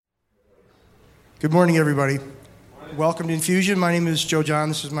Good morning, everybody. Welcome to Infusion. My name is Joe John.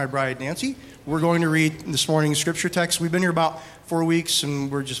 This is my bride, Nancy. We're going to read this morning's scripture text. We've been here about 4 weeks,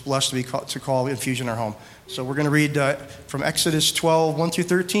 and we're just blessed to call Infusion our home. So we're going to read from Exodus 12, 1 through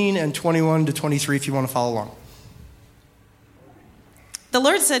 13, and 21 to 23 if you want to follow along. The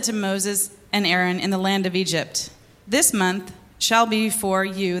Lord said to Moses and Aaron in the land of Egypt, "This month shall be for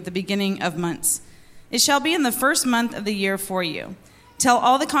you the beginning of months. It shall be in the first month of the year for you. Tell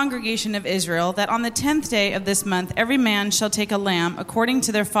all the congregation of Israel that on the 10th day of this month every man shall take a lamb according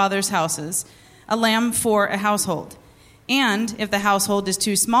to their father's houses, a lamb for a household. And if the household is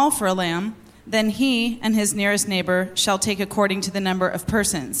too small for a lamb, then he and his nearest neighbor shall take according to the number of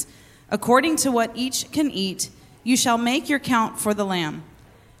persons. According to what each can eat, you shall make your count for the lamb.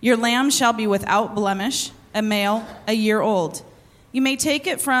 Your lamb shall be without blemish, a male, a year old. You may take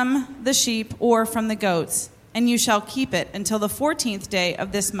it from the sheep or from the goats, and you shall keep it until the 14th day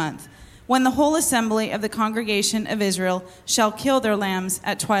of this month, when the whole assembly of the congregation of Israel shall kill their lambs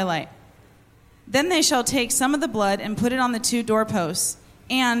at twilight. Then they shall take some of the blood and put it on the 2 doorposts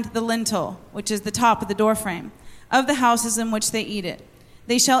and the lintel, which is the top of the doorframe, of the houses in which they eat it.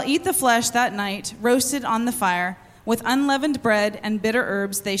 They shall eat the flesh that night, roasted on the fire. With unleavened bread and bitter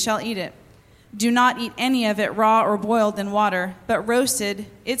herbs they shall eat it. Do not eat any of it raw or boiled in water, but roasted,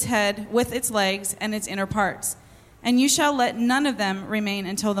 its head with its legs and its inner parts. And you shall let none of them remain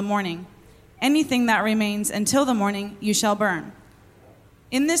until the morning. Anything that remains until the morning you shall burn.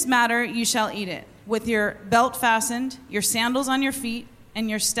 In this matter you shall eat it, with your belt fastened, your sandals on your feet, and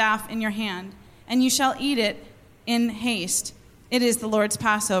your staff in your hand. And you shall eat it in haste. It is the Lord's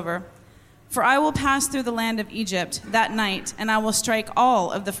Passover. For I will pass through the land of Egypt that night, and I will strike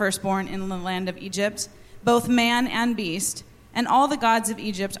all of the firstborn in the land of Egypt, both man and beast, and all the gods of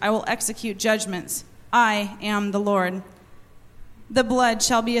Egypt I will execute judgments. I am the Lord. The blood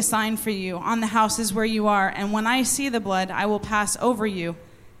shall be a sign for you on the houses where you are, and when I see the blood, I will pass over you,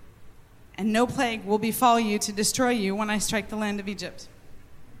 and no plague will befall you to destroy you when I strike the land of Egypt."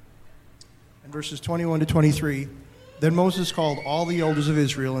 In verses 21 to 23, then Moses called all the elders of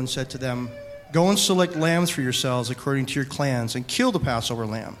Israel and said to them, "Go and select lambs for yourselves according to your clans, and kill the Passover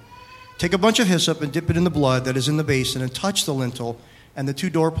lamb. Take a bunch of hyssop and dip it in the blood that is in the basin, and touch the lintel and the 2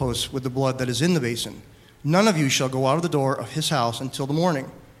 doorposts with the blood that is in the basin. None of you shall go out of the door of his house until the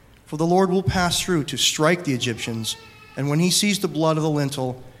morning. For the Lord will pass through to strike the Egyptians, and when he sees the blood of the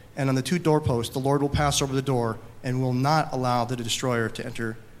lintel and on the 2 doorposts, the Lord will pass over the door and will not allow the destroyer to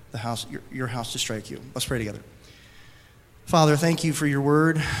enter the house, your house, to strike you." Let's pray together. Father, thank you for your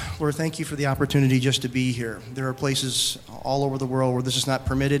word. Lord, thank you for the opportunity just to be here. There are places all over the world where this is not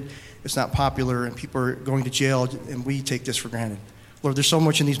permitted, it's not popular, and people are going to jail, and we take this for granted. Lord, there's so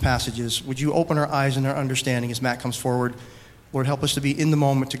much in these passages. Would you open our eyes and our understanding as Matt comes forward? Lord, help us to be in the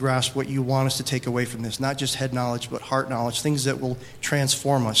moment to grasp what you want us to take away from this, not just head knowledge, but heart knowledge, things that will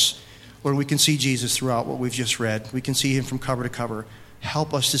transform us. Lord, we can see Jesus throughout what we've just read. We can see him from cover to cover.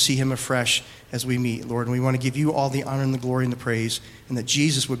 Help us to see him afresh as we meet, Lord. And we want to give you all the honor and the glory and the praise, and that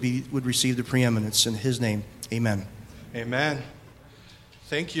Jesus would receive the preeminence. In his name, amen. Amen.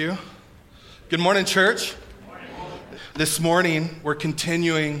 Thank you. Good morning, church. This morning, we're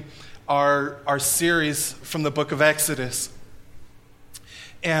continuing our series from the book of Exodus.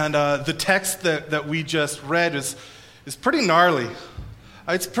 And the text that we just read is pretty gnarly.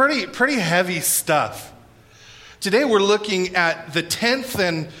 It's pretty heavy stuff. Today we're looking at the 10th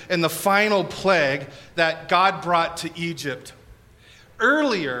and the final plague that God brought to Egypt.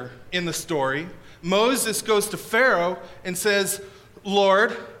 Earlier in the story, Moses goes to Pharaoh and says, the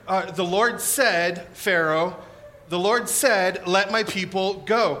Lord said, Pharaoh, the Lord said, let my people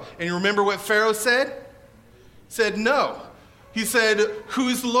go. And you remember what Pharaoh said? He said, no. He said,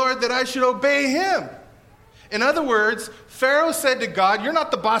 who's the Lord that I should obey him? In other words, Pharaoh said to God, you're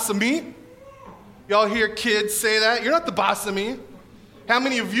not the boss of me. Y'all hear kids say that? You're not the boss of me. How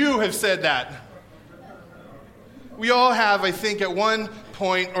many of you have said that? We all have, I think, at one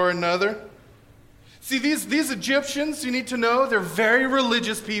point or another. See, these Egyptians, you need to know, they're very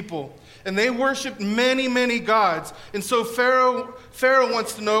religious people. And they worship many, many gods. And so Pharaoh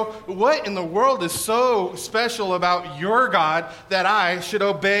wants to know, what in the world is so special about your God that I should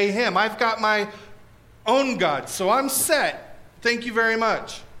obey him? I've got my own God, so I'm set. Thank you very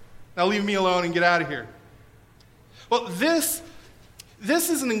much. Now leave me alone and get out of here. Well, this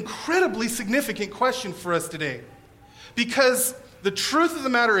is an incredibly significant question for us today. Because The truth of the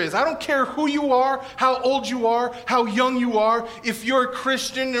matter is, I don't care who you are, how old you are, how young you are, if you're a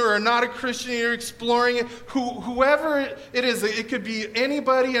Christian or not a Christian, you're exploring it, whoever it is, it could be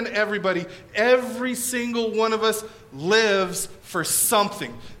anybody and everybody. Every single one of us lives for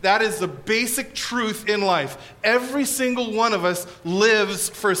something. That is the basic truth in life. Every single one of us lives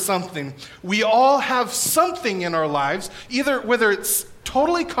for something. We all have something in our lives, either whether it's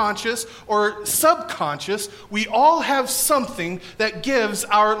totally conscious or subconscious, we all have something that gives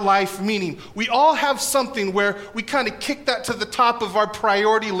our life meaning. We all have something where we kind of kick that to the top of our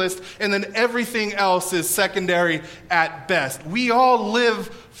priority list, and then everything else is secondary at best. We all live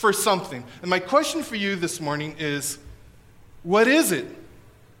for something. And my question for you this morning is, what is it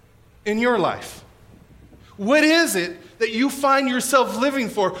in your life? What is it that you find yourself living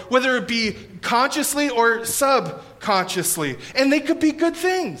for, whether it be consciously or subconsciously? And they could be good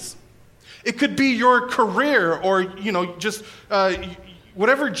things. It could be your career or, just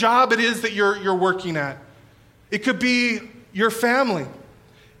whatever job it is that you're working at. It could be your family.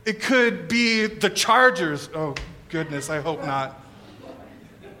 It could be the Chargers. Oh, goodness, I hope not.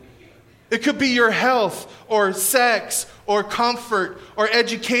 It could be your health or sex or comfort or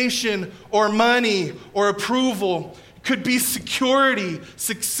education or money or approval. It could be security,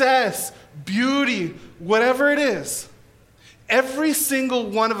 success, beauty, whatever it is. Every single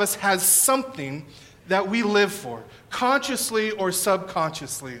one of us has something that we live for, consciously or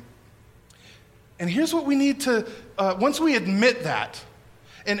subconsciously. And here's what we need to, once we admit that,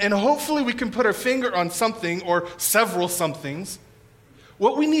 and hopefully we can put our finger on something or several somethings,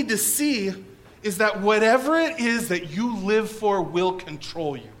 what we need to see is that whatever it is that you live for will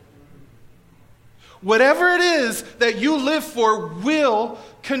control you. Whatever it is that you live for will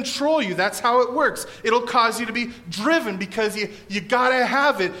control you. That's how it works. It'll cause you to be driven because you gotta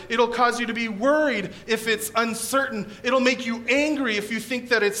have it. It'll cause you to be worried if it's uncertain. It'll make you angry if you think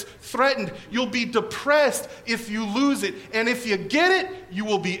that it's threatened. You'll be depressed if you lose it. And if you get it, you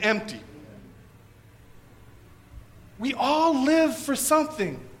will be empty. We all live for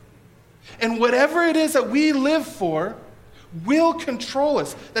something. And whatever it is that we live for will control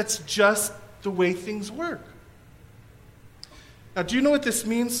us. That's just the way things work. Now, do you know what this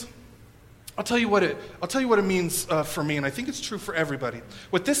means? I'll tell you what it means for me, and I think it's true for everybody.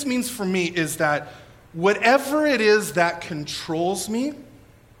 What this means for me is that whatever it is that controls me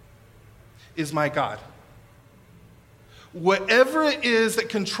is my God. Whatever it is that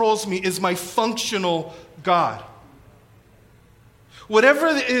controls me is my functional God. Whatever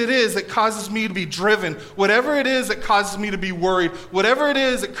it is that causes me to be driven, whatever it is that causes me to be worried, whatever it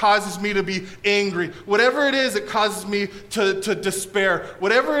is that causes me to be angry, whatever it is that causes me to despair,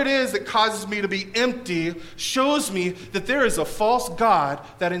 whatever it is that causes me to be empty, shows me that there is a false God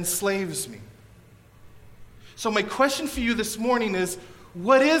that enslaves me. So my question for you this morning is,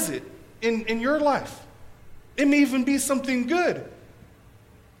 what is it in your life? It may even be something good,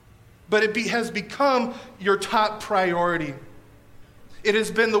 but it has become your top priority. It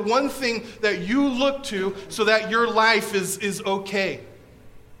has been the one thing that you look to so that your life is okay.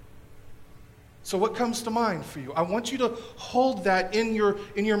 So what comes to mind for you? I want you to hold that in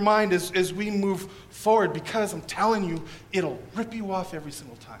your mind as we move forward, because I'm telling you, it'll rip you off every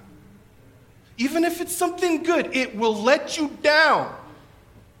single time. Even if it's something good, it will let you down.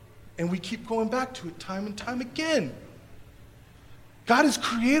 And we keep going back to it time and time again. God has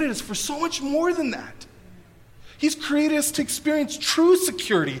created us for so much more than that. He's created us to experience true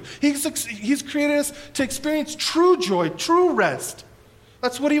security. He's created us to experience true joy, true rest.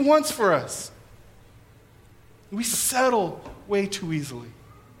 That's what he wants for us. We settle way too easily.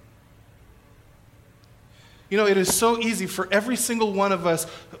 You know, it is so easy for every single one of us,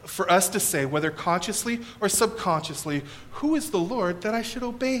 for us to say, whether consciously or subconsciously, who is the Lord that I should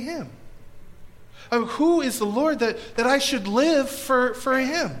obey him? Who is the Lord that I should live for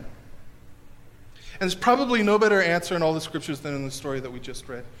him? And there's probably no better answer in all the scriptures than in the story that we just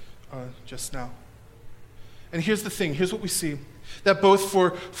read just now. And here's the thing. Here's what we see. That both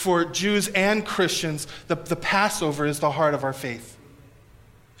for Jews and Christians, the Passover is the heart of our faith.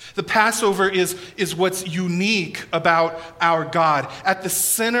 The Passover is what's unique about our God. At the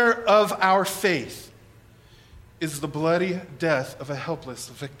center of our faith is the bloody death of a helpless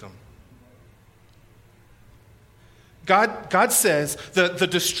victim. God says the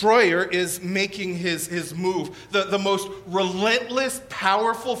destroyer is making his move. The most relentless,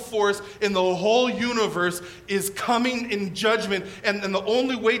 powerful force in the whole universe is coming in judgment. And the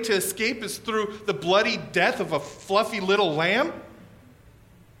only way to escape is through the bloody death of a fluffy little lamb.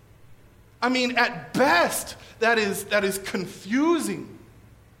 I mean, at best, that is confusing.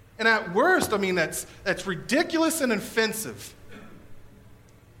 And at worst, I mean, that's ridiculous and offensive.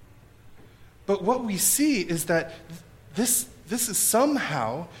 But what we see is that this is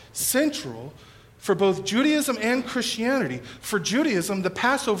somehow central for both Judaism and Christianity. For Judaism, the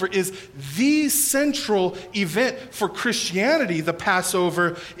Passover is the central event. For Christianity, the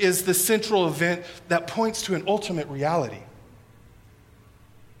Passover is the central event that points to an ultimate reality.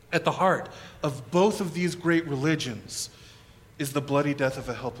 At the heart of both of these great religions is the bloody death of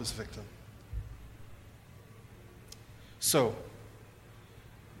a helpless victim. So,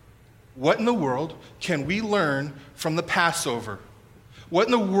 what in the world can we learn from the Passover? What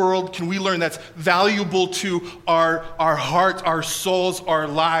in the world can we learn that's valuable to our hearts, our souls, our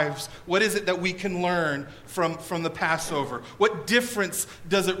lives? What is it that we can learn from the Passover? What difference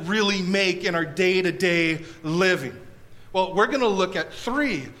does it really make in our day-to-day living? Well, we're going to look at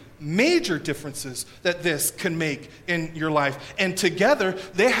 3 major differences that this can make in your life. And together,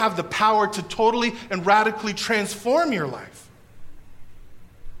 they have the power to totally and radically transform your life.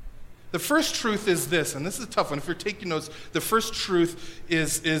 The first truth is this, and this is a tough one. If you're taking notes, the first truth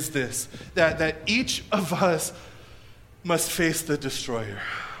is this, that each of us must face the destroyer.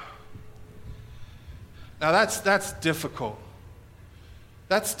 Now that's difficult.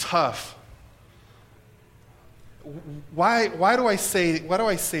 That's tough. Why do I say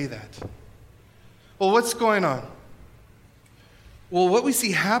that? Well, what's going on? Well, what we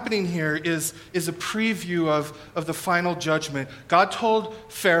see happening here is a preview of the final judgment. God told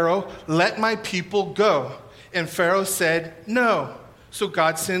Pharaoh, "Let my people go." And Pharaoh said, "No." So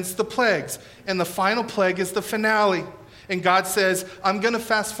God sends the plagues. And the final plague is the finale. And God says, "I'm going to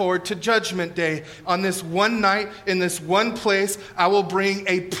fast forward to Judgment Day. On this one night, in this one place, I will bring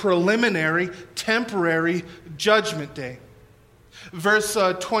a preliminary, temporary Judgment Day." Verse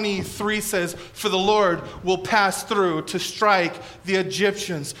 23 says, "For the Lord will pass through to strike the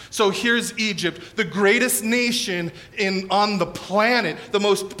Egyptians." So here's Egypt, the greatest nation on the planet, the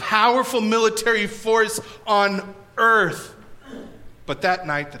most powerful military force on earth. But that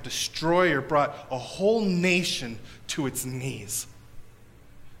night, the destroyer brought a whole nation to its knees.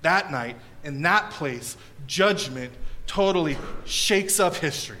 That night, in that place, judgment totally shakes up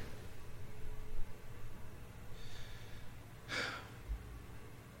history.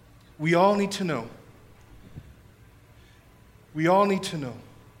 We all need to know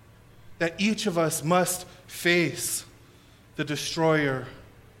that each of us must face the destroyer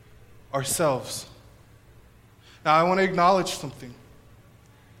ourselves. Now, I want to acknowledge something.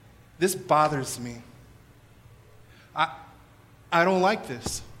 This bothers me. I don't like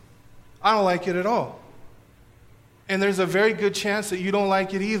this. I don't like it at all. And there's a very good chance that you don't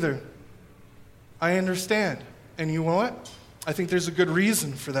like it either. I understand. And you know what? I think there's a good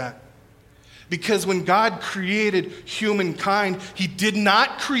reason for that. Because when God created humankind, he did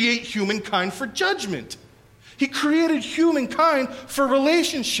not create humankind for judgment. He created humankind for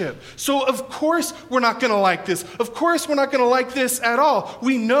relationship. So of course we're not going to like this. Of course we're not going to like this at all.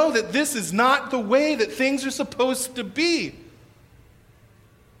 We know that this is not the way that things are supposed to be.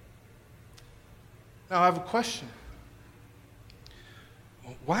 Now I have a question.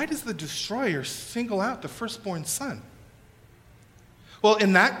 Why does the destroyer single out the firstborn son? Well,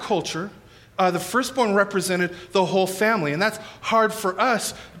 in that culture, the firstborn represented the whole family. And that's hard for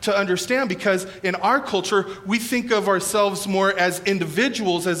us to understand because in our culture, we think of ourselves more as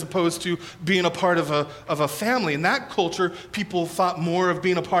individuals as opposed to being a part of a family. In that culture, people thought more of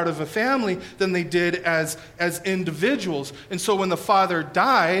being a part of a family than they did as individuals. And so when the father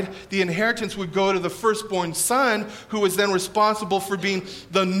died, the inheritance would go to the firstborn son, who was then responsible for being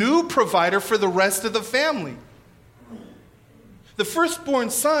the new provider for the rest of the family. The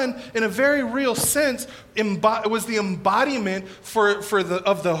firstborn son, in a very real sense, was the embodiment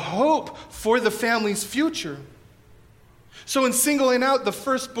of the hope for the family's future. So in singling out the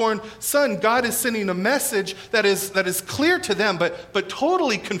firstborn son, God is sending a message that is clear to them, but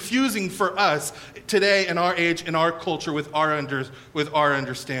totally confusing for us today in our age, in our culture, with our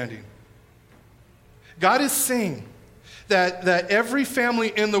understanding. God is saying that every family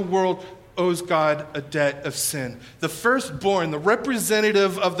in the world owes God a debt of sin. The firstborn, the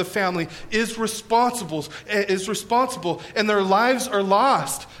representative of the family, is responsible, and their lives are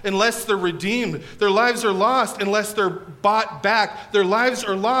lost unless they're redeemed. Their lives are lost unless they're bought back. Their lives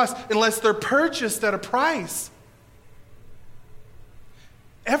are lost unless they're purchased at a price.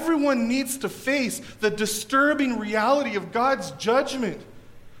 Everyone needs to face the disturbing reality of God's judgment.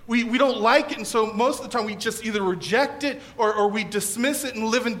 We don't like it, and so most of the time we just either reject it or we dismiss it and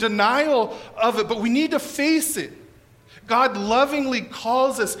live in denial of it, but we need to face it. God lovingly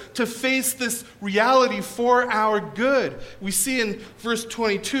calls us to face this reality for our good. We see in verse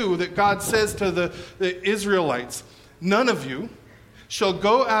 22 that God says to the Israelites, "None of you shall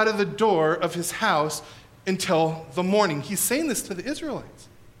go out of the door of his house until the morning. He's saying this to the Israelites.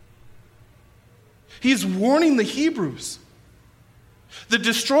 He's warning the Hebrews. The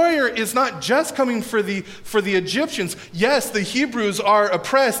destroyer is not just coming for the Egyptians. Yes, the Hebrews are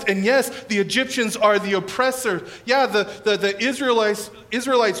oppressed, and yes, the Egyptians are the oppressor. Yeah, the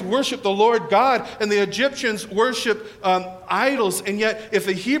Israelites worship the Lord God, and the Egyptians worship idols. And yet, if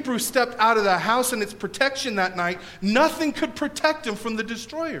the Hebrews stepped out of the house and its protection that night, nothing could protect them from the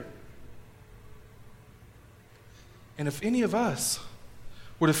destroyer. And if any of us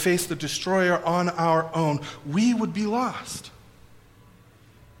were to face the destroyer on our own, we would be lost.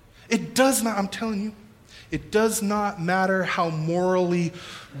 It does not, I'm telling you, it does not matter how morally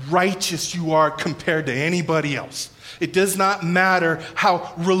righteous you are compared to anybody else. It does not matter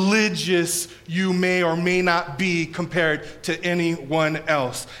how religious you may or may not be compared to anyone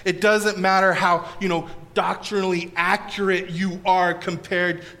else. It doesn't matter how, doctrinally accurate you are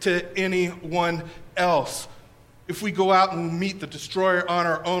compared to anyone else. If we go out and meet the destroyer on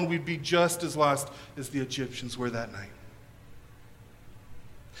our own, we'd be just as lost as the Egyptians were that night.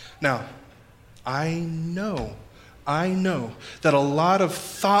 Now, I know that a lot of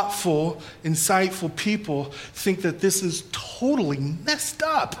thoughtful, insightful people think that this is totally messed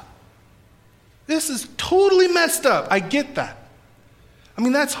up. This is totally messed up. I get that. I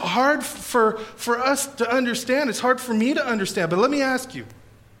mean, that's hard for us to understand. It's hard for me to understand. But let me ask you,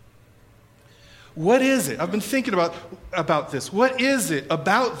 what is it? I've been thinking about this. What is it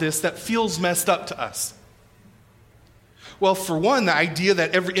about this that feels messed up to us? Well, for one, the idea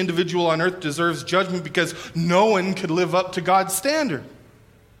that every individual on earth deserves judgment because no one could live up to God's standard.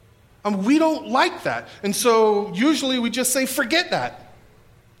 We don't like that. And so usually we just say, forget that.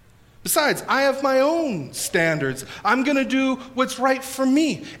 Besides, I have my own standards. I'm going to do what's right for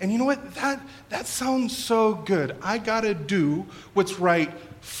me. And you know what? That sounds so good. I got to do what's right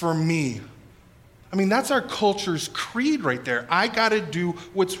for me. I mean, that's our culture's creed right there. I got to do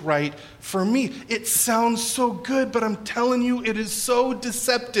what's right for me. It sounds so good, but I'm telling you, it is so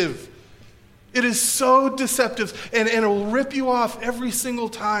deceptive. It is so deceptive, and it'll rip you off every single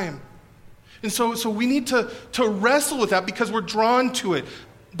time. And so we need to wrestle with that because we're drawn to it.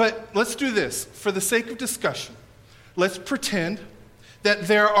 But let's do this. For the sake of discussion, let's pretend that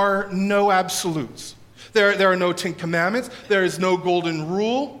there are no absolutes. There are no 10 Commandments. There is no golden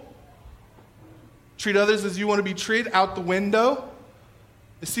rule. Treat others as you want to be treated, out the window.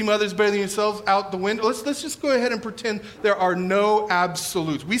 Esteem others better than yourselves, out the window. Let's just go ahead and pretend there are no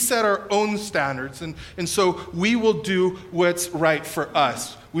absolutes. We set our own standards, and so we will do what's right for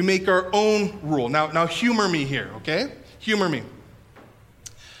us. We make our own rule. Now humor me here, okay? Humor me.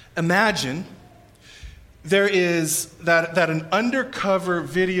 Imagine there is that an undercover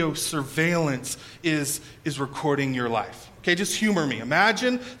video surveillance is recording your life. Okay, just humor me.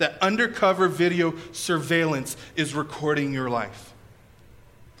 Imagine that undercover video surveillance is recording your life.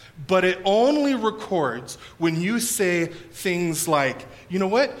 But it only records when you say things like, you know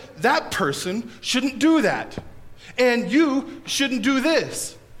what, that person shouldn't do that. And you shouldn't do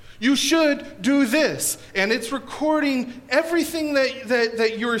this. You should do this. And it's recording everything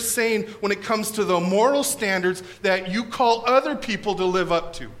that you're saying when it comes to the moral standards that you call other people to live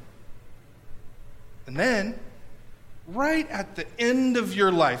up to. And then, right at the end of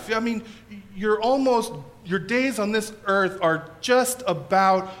your life, I mean, your days on this earth are just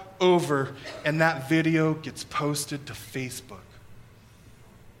about over, and that video gets posted to Facebook.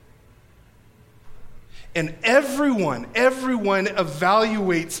 And everyone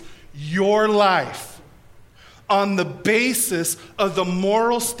evaluates your life on the basis of the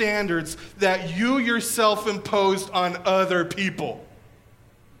moral standards that you yourself imposed on other people.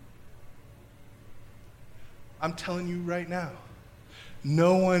 I'm telling you right now,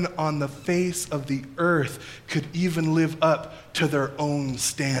 no one on the face of the earth could even live up to their own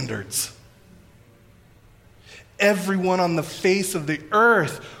standards. Everyone on the face of the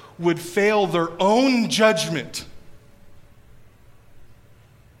earth would fail their own judgment.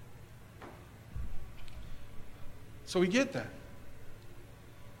 So we get that.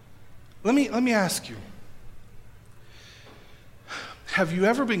 Let me ask you, have you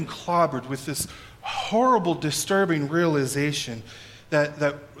ever been clobbered with this horrible, disturbing realization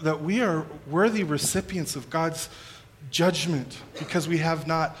that we are worthy recipients of God's judgment because we have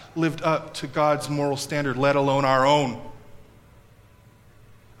not lived up to God's moral standard, let alone our own?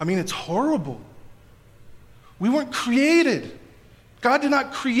 I mean, it's horrible. We weren't created. God did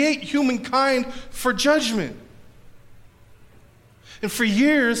not create humankind for judgment. And for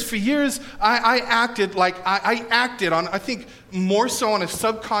years, I acted like I acted on, I think more so on a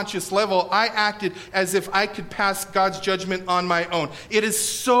subconscious level, I acted as if I could pass God's judgment on my own. It is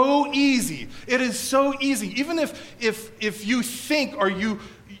so easy. It is so easy. Even if you think or you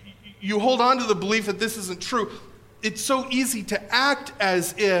hold on to the belief that this isn't true, it's so easy to act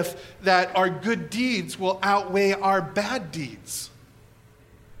as if that our good deeds will outweigh our bad deeds.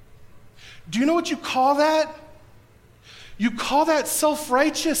 Do you know what you call that? You call that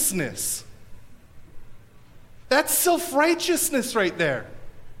self-righteousness. That's self-righteousness right there.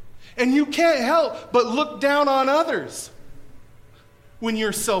 And you can't help but look down on others when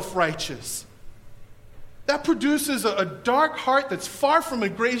you're self-righteous. That produces a dark heart that's far from a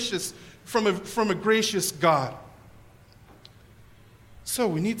gracious God. So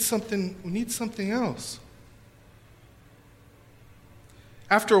we need something else.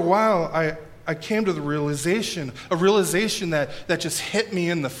 After a while, I came to the realization that just hit me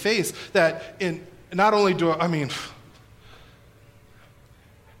in the face, that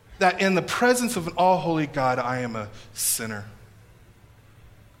that in the presence of an all-holy God, I am a sinner.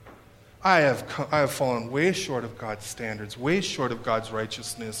 I have fallen way short of God's standards, way short of God's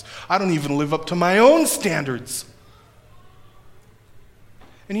righteousness. I don't even live up to my own standards.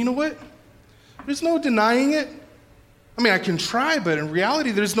 And you know what? There's no denying it. I mean, I can try, but in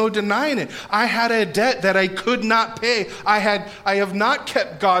reality, there's no denying it. I had a debt that I could not pay. I have not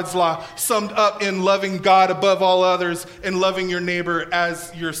kept God's law, summed up in loving God above all others and loving your neighbor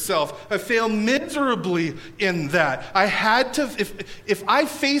as yourself. I failed miserably in that. I had to, if I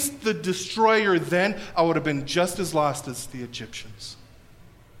faced the destroyer then, I would have been just as lost as the Egyptians.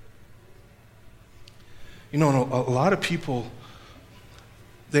 You know, a lot of people,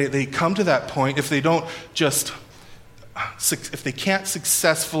 they come to that point if they don't just... If they can't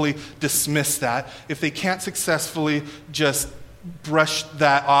successfully dismiss that, if they can't successfully just brush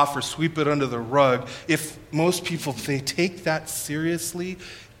that off or sweep it under the rug, if most people, if they take that seriously,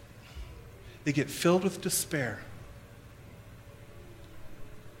 they get filled with despair.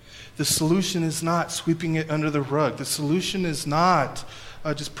 The solution is not sweeping it under the rug. The solution is not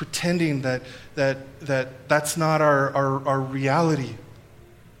just pretending that that's not our reality.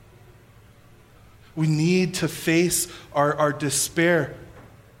 We need to face our despair.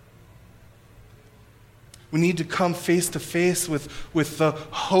 We need to come face to face with the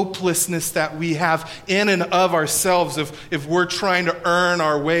hopelessness that we have in and of ourselves if we're trying to earn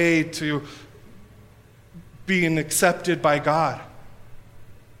our way to being accepted by God.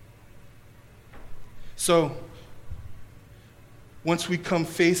 So, once we come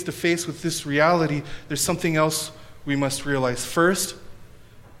face to face with this reality, there's something else we must realize. First,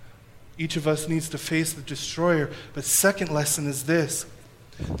 each of us needs to face the destroyer. But second lesson is this,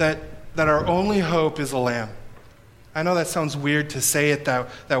 that our only hope is a lamb. I know that sounds weird to say it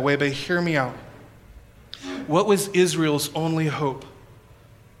that way, but hear me out. What was Israel's only hope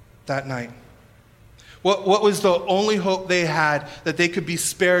that night? What was the only hope they had that they could be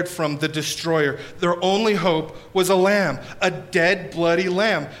spared from the destroyer? Their only hope was a lamb, a dead, bloody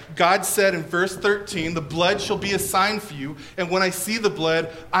lamb. God said in verse 13, the blood shall be a sign for you, and when I see the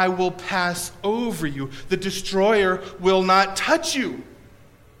blood, I will pass over you. The destroyer will not touch you.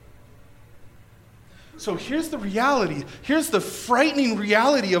 So here's the reality. Here's the frightening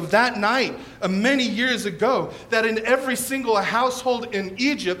reality of that night many years ago, that in every single household in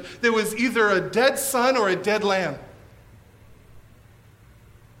Egypt, there was either a dead son or a dead lamb.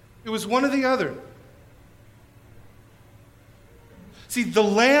 It was one or the other. See, the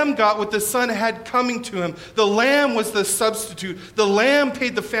lamb got what the son had coming to him. The lamb was the substitute. The lamb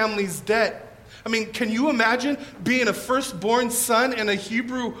paid the family's debt. I mean, can you imagine being a firstborn son in a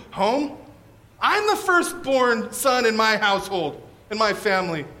Hebrew home? I'm the firstborn son in my household, in my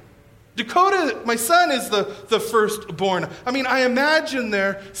family. Dakota, my son, is the firstborn. I mean, I imagine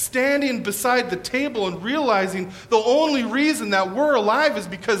there standing beside the table and realizing the only reason that we're alive is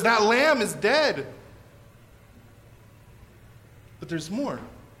because that lamb is dead. But there's more.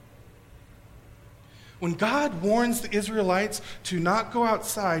 When God warns the Israelites to not go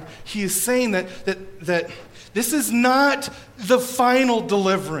outside, he is saying that this is not the final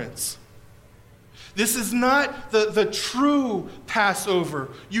deliverance. This is not the true Passover.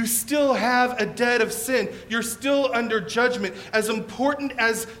 You still have a debt of sin. You're still under judgment. As important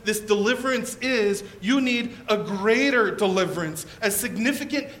as this deliverance is, you need a greater deliverance. As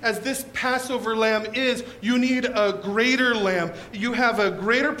significant as this Passover lamb is, you need a greater lamb. You have a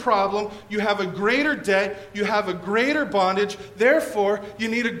greater problem. You have a greater debt. You have a greater bondage. Therefore, you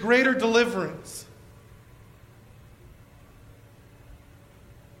need a greater deliverance.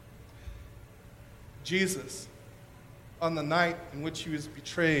 Jesus, on the night in which he was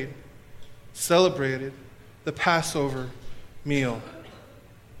betrayed, celebrated the Passover meal.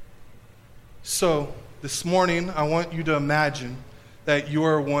 So, this morning, I want you to imagine that you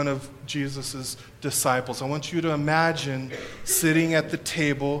are one of Jesus' disciples. I want you to imagine sitting at the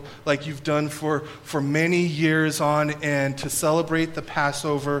table like you've done for many years on end to celebrate the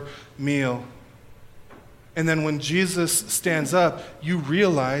Passover meal. And then when Jesus stands up, you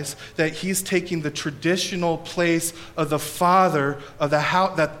realize that he's taking the traditional place of the father of the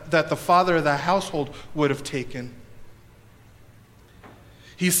house that the father of the household would have taken.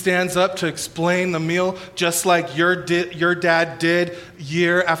 He stands up to explain the meal just like your dad did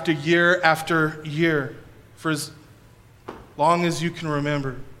year after year after year for as long as you can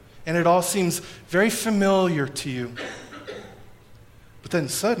remember. And it all seems very familiar to you. But then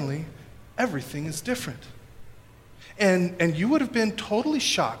suddenly, everything is different. And you would have been totally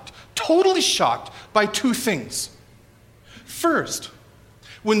shocked by two things. First,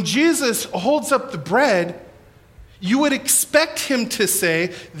 when Jesus holds up the bread, you would expect him to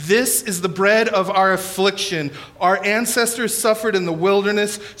say, "This is the bread of our affliction. Our ancestors suffered in the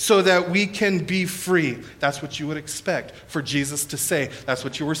wilderness so that we can be free." That's what you would expect for Jesus to say. That's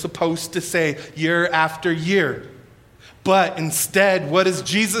what you were supposed to say year after year. But instead, what does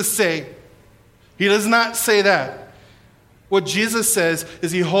Jesus say? He does not say that. What Jesus says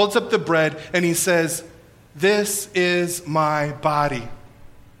is he holds up the bread and he says, "This is my body.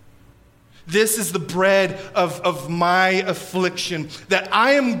 This is the bread of my affliction that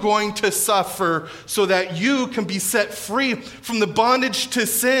I am going to suffer so that you can be set free from the bondage to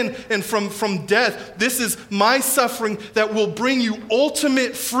sin and from death. This is my suffering that will bring you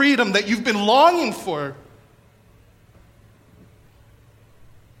ultimate freedom that you've been longing for."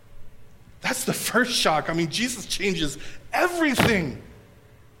 That's the first shock. I mean, Jesus changes everything.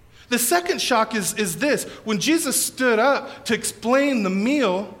 The second shock is this. When Jesus stood up to explain the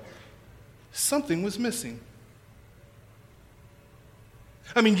meal, something was missing.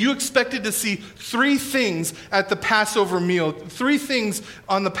 I mean, you expected to see three things at the Passover meal, three things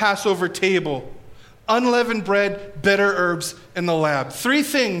on the Passover table: unleavened bread, bitter herbs, and the lamb. Three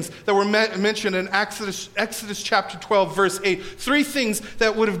things that were mentioned in Exodus chapter 12, verse 8. Three things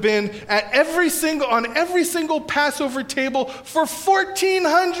that would have been on every single Passover table for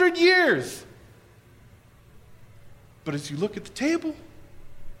 1,400 years. But as you look at the table,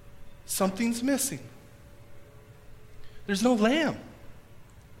 something's missing. There's no lamb.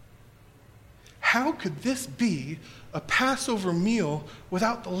 How could this be a Passover meal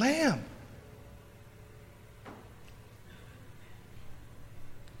without the lamb?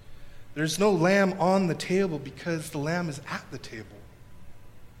 There's no lamb on the table because the lamb is at the table.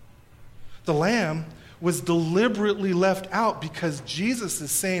 The lamb was deliberately left out because Jesus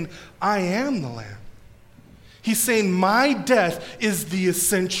is saying, "I am the lamb." He's saying my death is the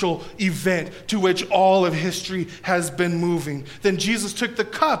essential event to which all of history has been moving. Then Jesus took the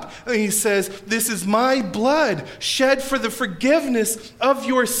cup and he says, "This is my blood shed for the forgiveness of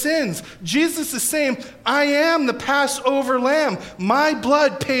your sins." Jesus is saying, "I am the Passover lamb. My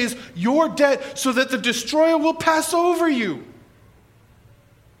blood pays your debt so that the destroyer will pass over you."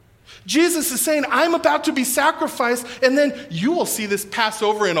 Jesus is saying, "I'm about to be sacrificed, and then you will see this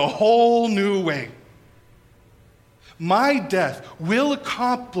Passover in a whole new way. My death will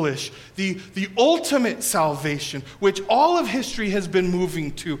accomplish the ultimate salvation, which all of history has been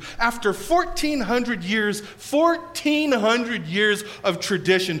moving to. After 1,400 years of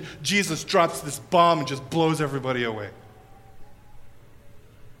tradition, Jesus drops this bomb and just blows everybody away.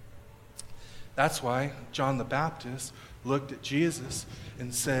 That's why John the Baptist looked at Jesus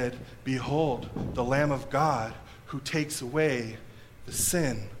and said, "Behold, the Lamb of God who takes away the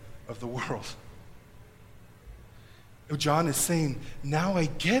sin of the world." John is saying, now I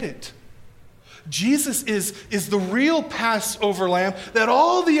get it. Jesus is the real Passover lamb that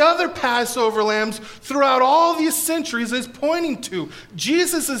all the other Passover lambs throughout all these centuries is pointing to.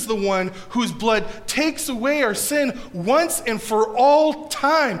 Jesus is the one whose blood takes away our sin once and for all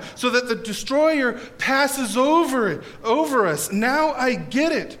time so that the destroyer passes over us. Now I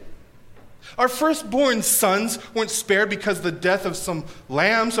get it. Our firstborn sons weren't spared because of the death of some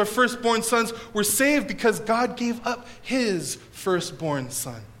lambs. Our firstborn sons were saved because God gave up his firstborn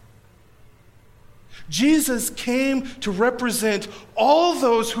son. Jesus came to represent all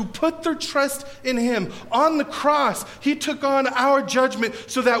those who put their trust in him. On the cross, he took on our judgment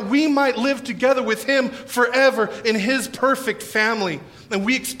so that we might live together with him forever in his perfect family. And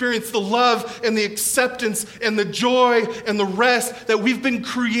we experience the love and the acceptance and the joy and the rest that we've been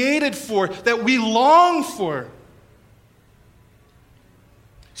created for, that we long for.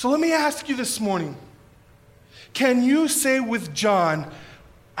 So let me ask you this morning, Can you say with John,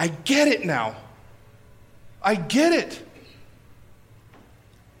 I get it now. I get it.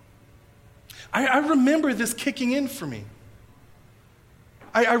 I remember this kicking in for me.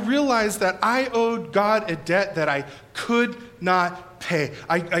 I realized that I owed God a debt that I could not pay.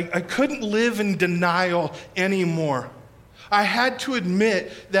 I couldn't live in denial anymore. I had to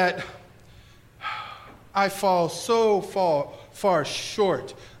admit that I fall so far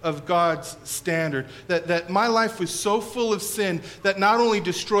short of God's standard, that my life was so full of sin that not only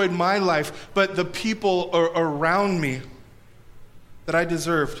destroyed my life, but the people around me, that I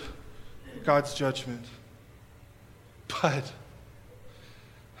deserved God's judgment. But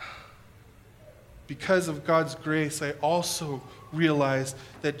because of God's grace, I also realized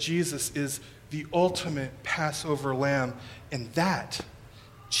that Jesus is the ultimate Passover lamb, and that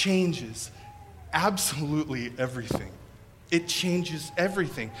changes absolutely everything. It changes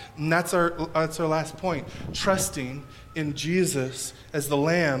everything. And that's our last point. Trusting in Jesus as the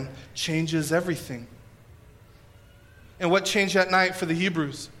lamb changes everything. And what changed that night for the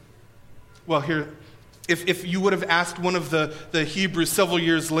Hebrews? Well, here, if you would have asked one of the Hebrews several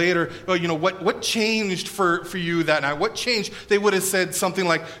years later, oh, what changed for you that night? What changed? They would have said something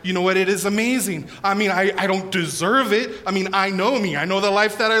like, you know what, it is amazing. I mean, I don't deserve it. I mean, I know me. I know the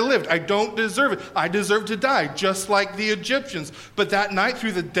life that I lived. I don't deserve it. I deserve to die, just like the Egyptians. But that night,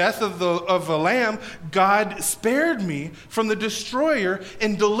 through the death of the lamb, God spared me from the destroyer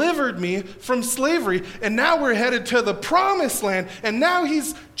and delivered me from slavery. And now we're headed to the promised land. And now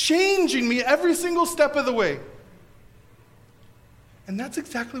he's changing me every single step of the way. And that's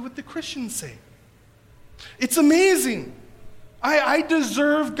exactly what the Christians say. It's amazing. I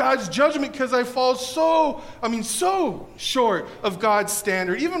deserve God's judgment because I fall so short of God's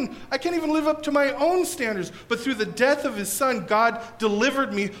standard. I can't even live up to my own standards. But through the death of his son, God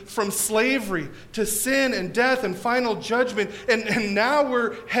delivered me from slavery to sin and death and final judgment. And now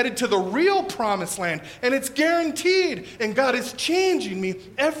we're headed to the real promised land. And it's guaranteed. And God is changing me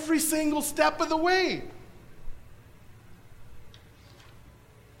every single step of the way.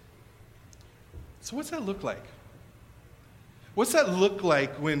 So what's that look like? What's that look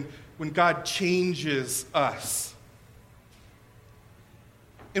like when God changes us?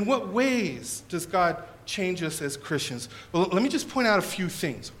 In what ways does God change us as Christians? Well, let me just point out a few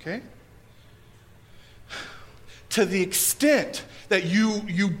things, okay? To the extent that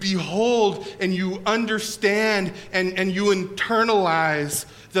you behold and you understand and you internalize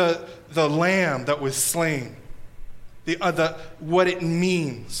the lamb that was slain, what it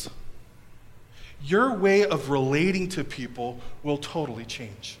means, your way of relating to people will totally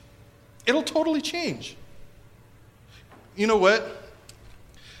change. It'll totally change. You know what?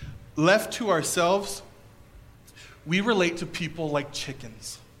 Left to ourselves, we relate to people like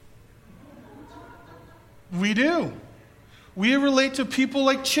chickens. We do. We relate to people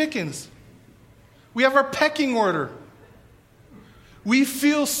like chickens. We have our pecking order. We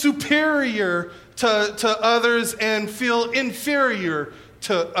feel superior to others and feel inferior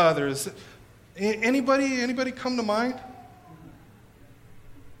to others. Anybody come to mind?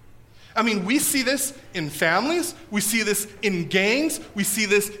 I mean, we see this in families, we see this in gangs, we see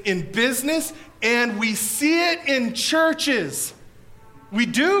this in business, and we see it in churches. We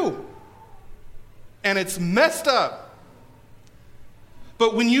do. And it's messed up.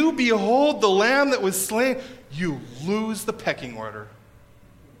 But when you behold the lamb that was slain, you lose the pecking order.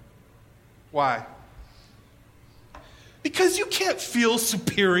 Why? Because you can't feel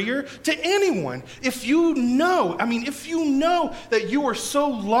superior to anyone. If you know that you are so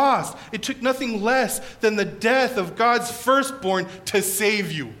lost, it took nothing less than the death of God's firstborn to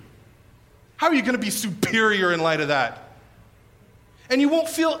save you. How are you going to be superior in light of that? And you won't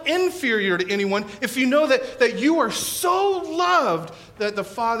feel inferior to anyone if you know that you are so loved that the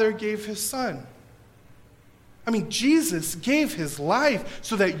Father gave his Son. I mean, Jesus gave his life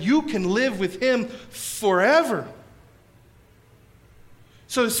so that you can live with him forever.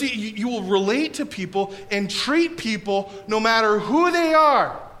 So see, you will relate to people and treat people no matter who they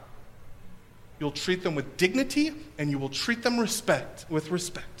are. You'll treat them with dignity and you will treat them with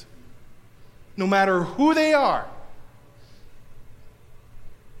respect. No matter who they are.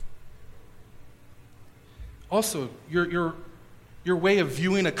 Also, your way of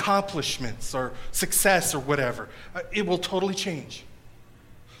viewing accomplishments or success or whatever, it will totally change.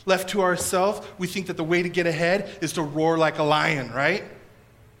 Left to ourselves, we think that the way to get ahead is to roar like a lion, right?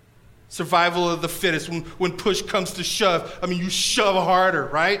 Survival of the fittest. When push comes to shove, you shove harder,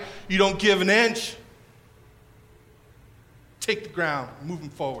 right? You don't give an inch. Take the ground, moving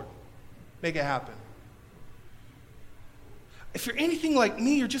forward. Make it happen. If you're anything like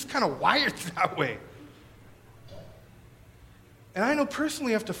me, you're just kind of wired that way. And I know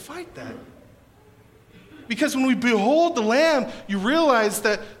personally I have to fight that. Because when we behold the Lamb, you realize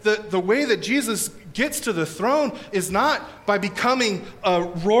that the way that Jesus gets to the throne is not by becoming a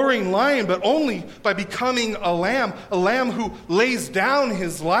roaring lion, but only by becoming a lamb who lays down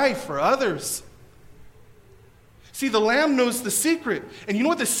his life for others. See, the Lamb knows the secret. And you know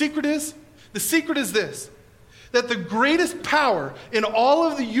what the secret is? The secret is this, that the greatest power in all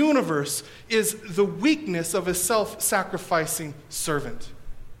of the universe is the weakness of a self-sacrificing servant.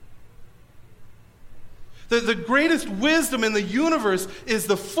 The greatest wisdom in the universe is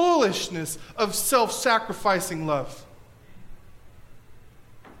the foolishness of self-sacrificing love.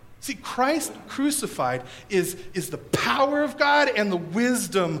 See, Christ crucified is the power of God and the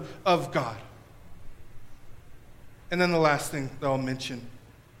wisdom of God. And then the last thing that I'll mention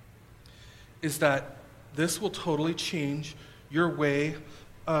is that this will totally change your way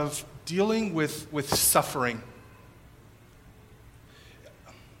of dealing with suffering.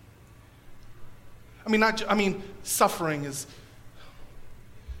 Suffering is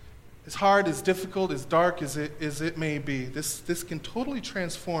as hard, as difficult, as dark as it may be. This can totally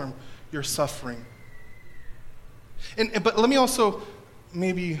transform your suffering. But let me also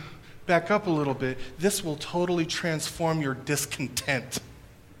maybe back up a little bit. This will totally transform your discontent.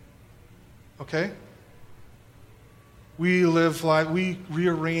 Okay? We live life, we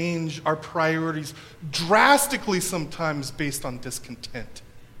rearrange our priorities drastically sometimes based on discontent.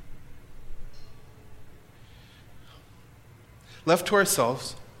 Left to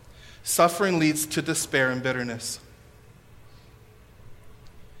ourselves, suffering leads to despair and bitterness.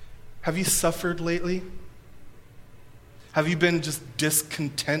 Have you suffered lately? Have you been just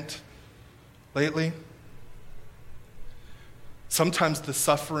discontent lately? Sometimes the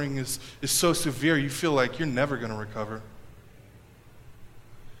suffering is so severe you feel like you're never going to recover.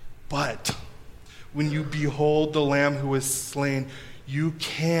 But when you behold the Lamb who was slain, you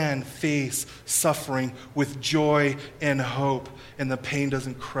can face suffering with joy and hope, and the pain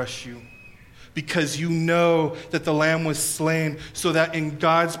doesn't crush you. Because you know that the Lamb was slain so that in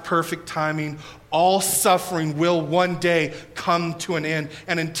God's perfect timing, all suffering will one day come to an end.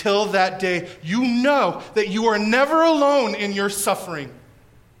 And until that day, you know that you are never alone in your suffering.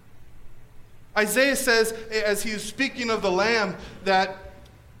 Isaiah says, as he is speaking of the Lamb, that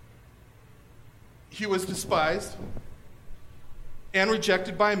he was despised and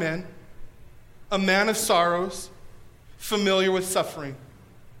rejected by men, a man of sorrows, familiar with suffering.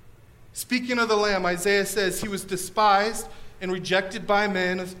 Speaking of the Lamb, Isaiah says he was despised and rejected by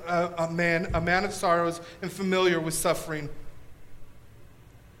men, a man of sorrows and familiar with suffering.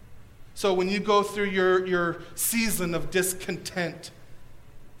 So when you go through your season of discontent,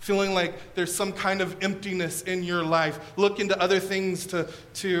 feeling like there's some kind of emptiness in your life, look into other things to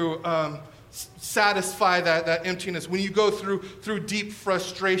satisfy that emptiness. When you go through deep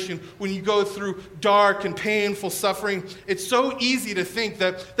frustration, when you go through dark and painful suffering, it's so easy to think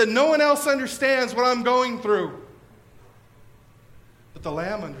that no one else understands what I'm going through. But the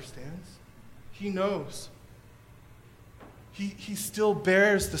Lamb understands. He knows. He still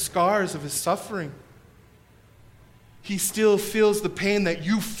bears the scars of his suffering. He still feels the pain that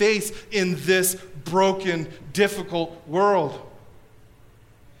you face in this broken, difficult world.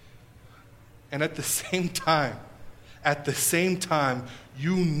 And at the same time,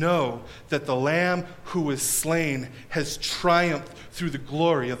 you know that the Lamb who was slain has triumphed through the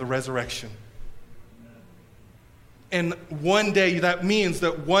glory of the resurrection. And one day, that means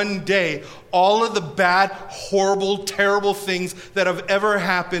that one day, all of the bad, horrible, terrible things that have ever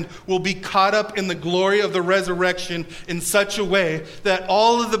happened will be caught up in the glory of the resurrection in such a way that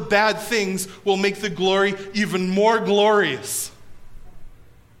all of the bad things will make the glory even more glorious.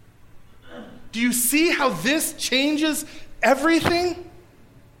 Do you see how this changes everything?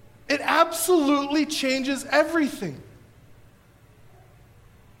 It absolutely changes everything.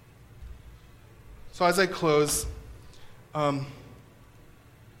 So as I close, the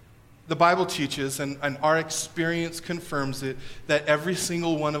Bible teaches, and our experience confirms it, that every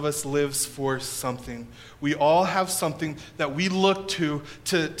single one of us lives for something. We all have something that we look to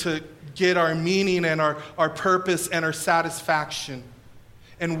get our meaning and our purpose and our satisfaction.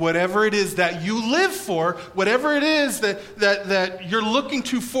 And whatever it is that you live for, whatever it is that you're looking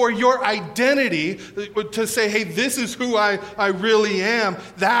to for your identity, to say, hey, this is who I really am,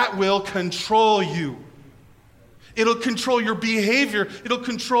 that will control you. It'll control your behavior. It'll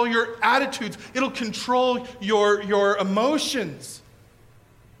control your attitudes. It'll control your emotions.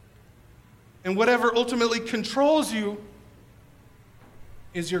 And whatever ultimately controls you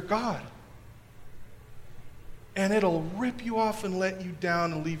is your God. And it'll rip you off and let you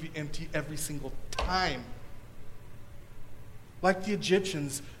down and leave you empty every single time. Like the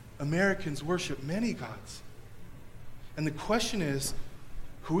Egyptians, Americans worship many gods. And the question is,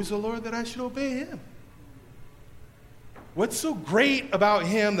 who is the Lord that I should obey him? What's so great about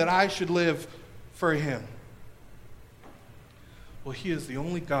him that I should live for him? Well, he is the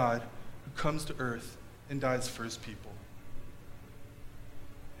only God who comes to earth and dies for his people.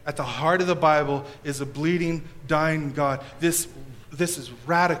 At the heart of the Bible is a bleeding, dying God. This is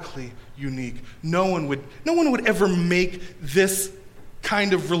radically unique. No one would ever make this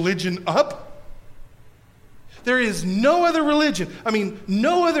kind of religion up. There is no other religion,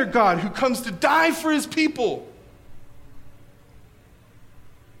 no other God who comes to die for his people.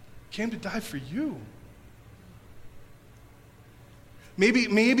 He came to die for you.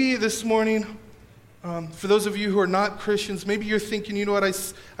 Maybe this morning, for those of you who are not Christians, maybe you're thinking, you know what, I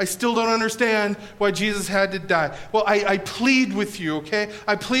still don't understand why Jesus had to die. Well, I plead with you, okay?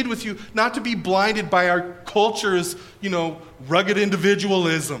 I plead with you not to be blinded by our culture's, rugged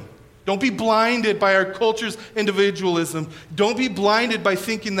individualism. Don't be blinded by our culture's individualism. Don't be blinded by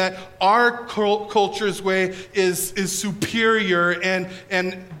thinking that our culture's way is superior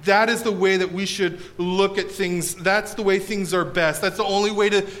and that is the way that we should look at things. That's the way things are best. That's the only way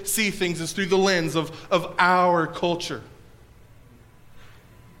to see things is through the lens of our culture.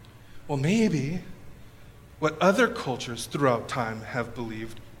 Well, maybe what other cultures throughout time have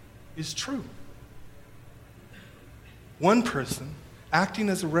believed is true. One person, acting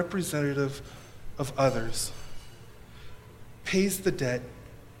as a representative of others, pays the debt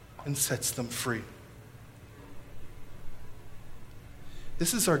and sets them free.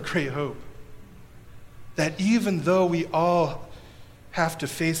 This is our great hope, that even though we all have to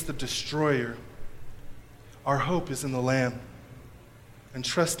face the destroyer, our hope is in the Lamb. And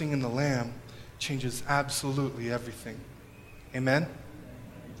trusting in the Lamb changes absolutely everything. Amen?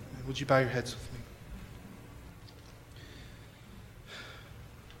 Would you bow your heads with me?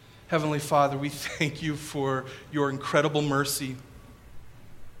 Heavenly Father, we thank you for your incredible mercy.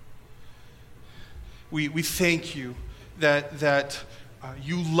 We thank you that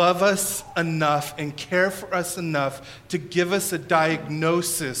you love us enough and care for us enough to give us a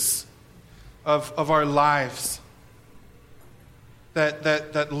diagnosis of our lives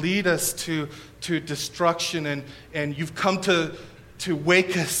that lead us to destruction, and you've come to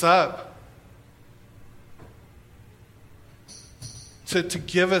wake us up, to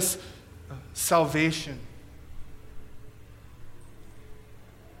give us salvation,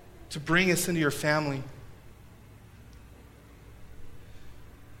 to bring us into your family.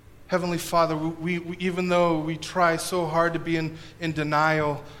 Heavenly Father, we even though we try so hard to be in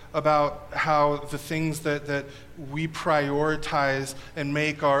denial about how the things that we prioritize and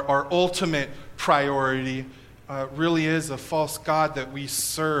make our ultimate priority really is a false God that we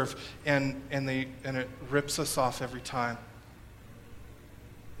serve, and it rips us off every time.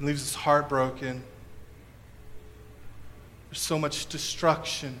 It leaves us heartbroken. There's so much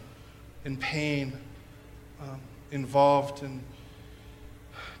destruction and pain involved in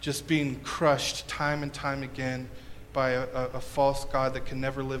just being crushed time and time again by a false God that can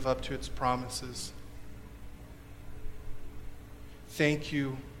never live up to its promises. Thank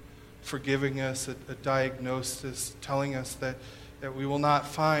you for giving us a diagnosis, telling us that we will not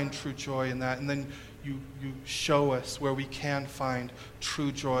find true joy in that. And then you show us where we can find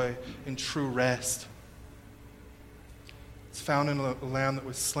true joy and true rest. It's found in a lamb that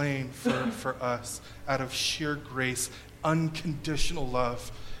was slain for us out of sheer grace, unconditional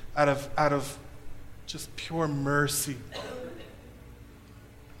love, out of just pure mercy.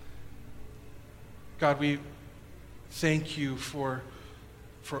 God, we thank you for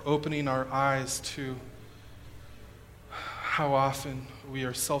opening our eyes to how often we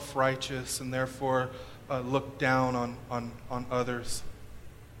are self-righteous and therefore look down on others.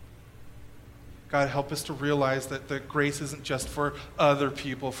 God, help us to realize that grace isn't just for other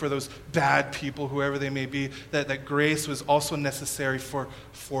people, for those bad people, whoever they may be, that grace was also necessary for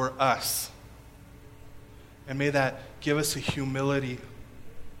us. And may that give us a humility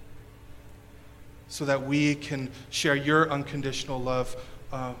so that we can share your unconditional love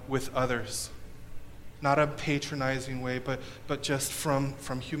with others. Not a patronizing way, but just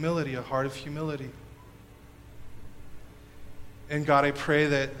from humility, a heart of humility. And God, I pray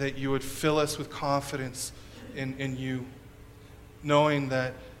that you would fill us with confidence in you, knowing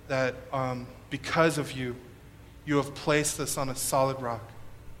that because of you, you have placed us on a solid rock.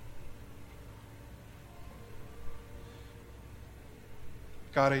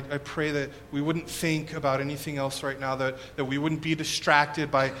 God, I pray that we wouldn't think about anything else right now, that we wouldn't be distracted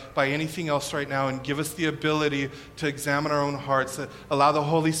by anything else right now, and give us the ability to examine our own hearts, to allow the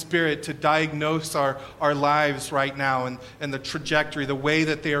Holy Spirit to diagnose our lives right now and the trajectory, the way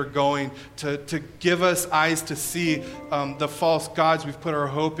that they are going, to give us eyes to see the false gods we've put our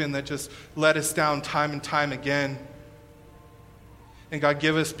hope in that just let us down time and time again. And God,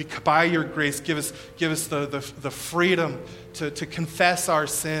 give us, by your grace, give us the freedom to confess our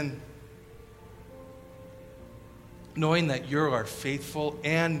sin, knowing that you are faithful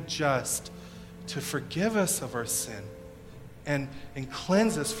and just to forgive us of our sin and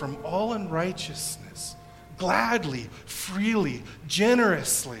cleanse us from all unrighteousness, gladly, freely,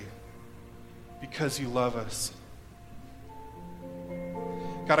 generously, because you love us.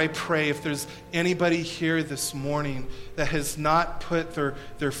 God, I pray if there's anybody here this morning that has not put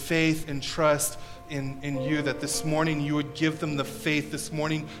their faith and trust in you, that this morning you would give them the faith, this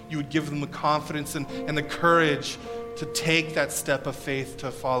morning you would give them the confidence and the courage to take that step of faith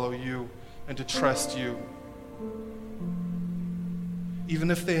to follow you and to trust you.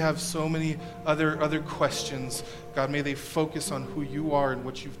 Even if they have so many other questions, God, may they focus on who you are and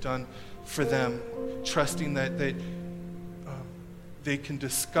what you've done for them, trusting that they can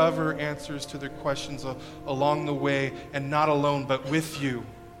discover answers to their questions along the way, and not alone, but with you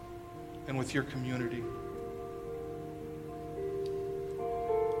and with your community.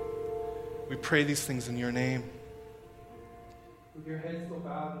 We pray these things in your name. With your head still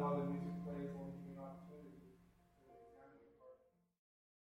bowed while the music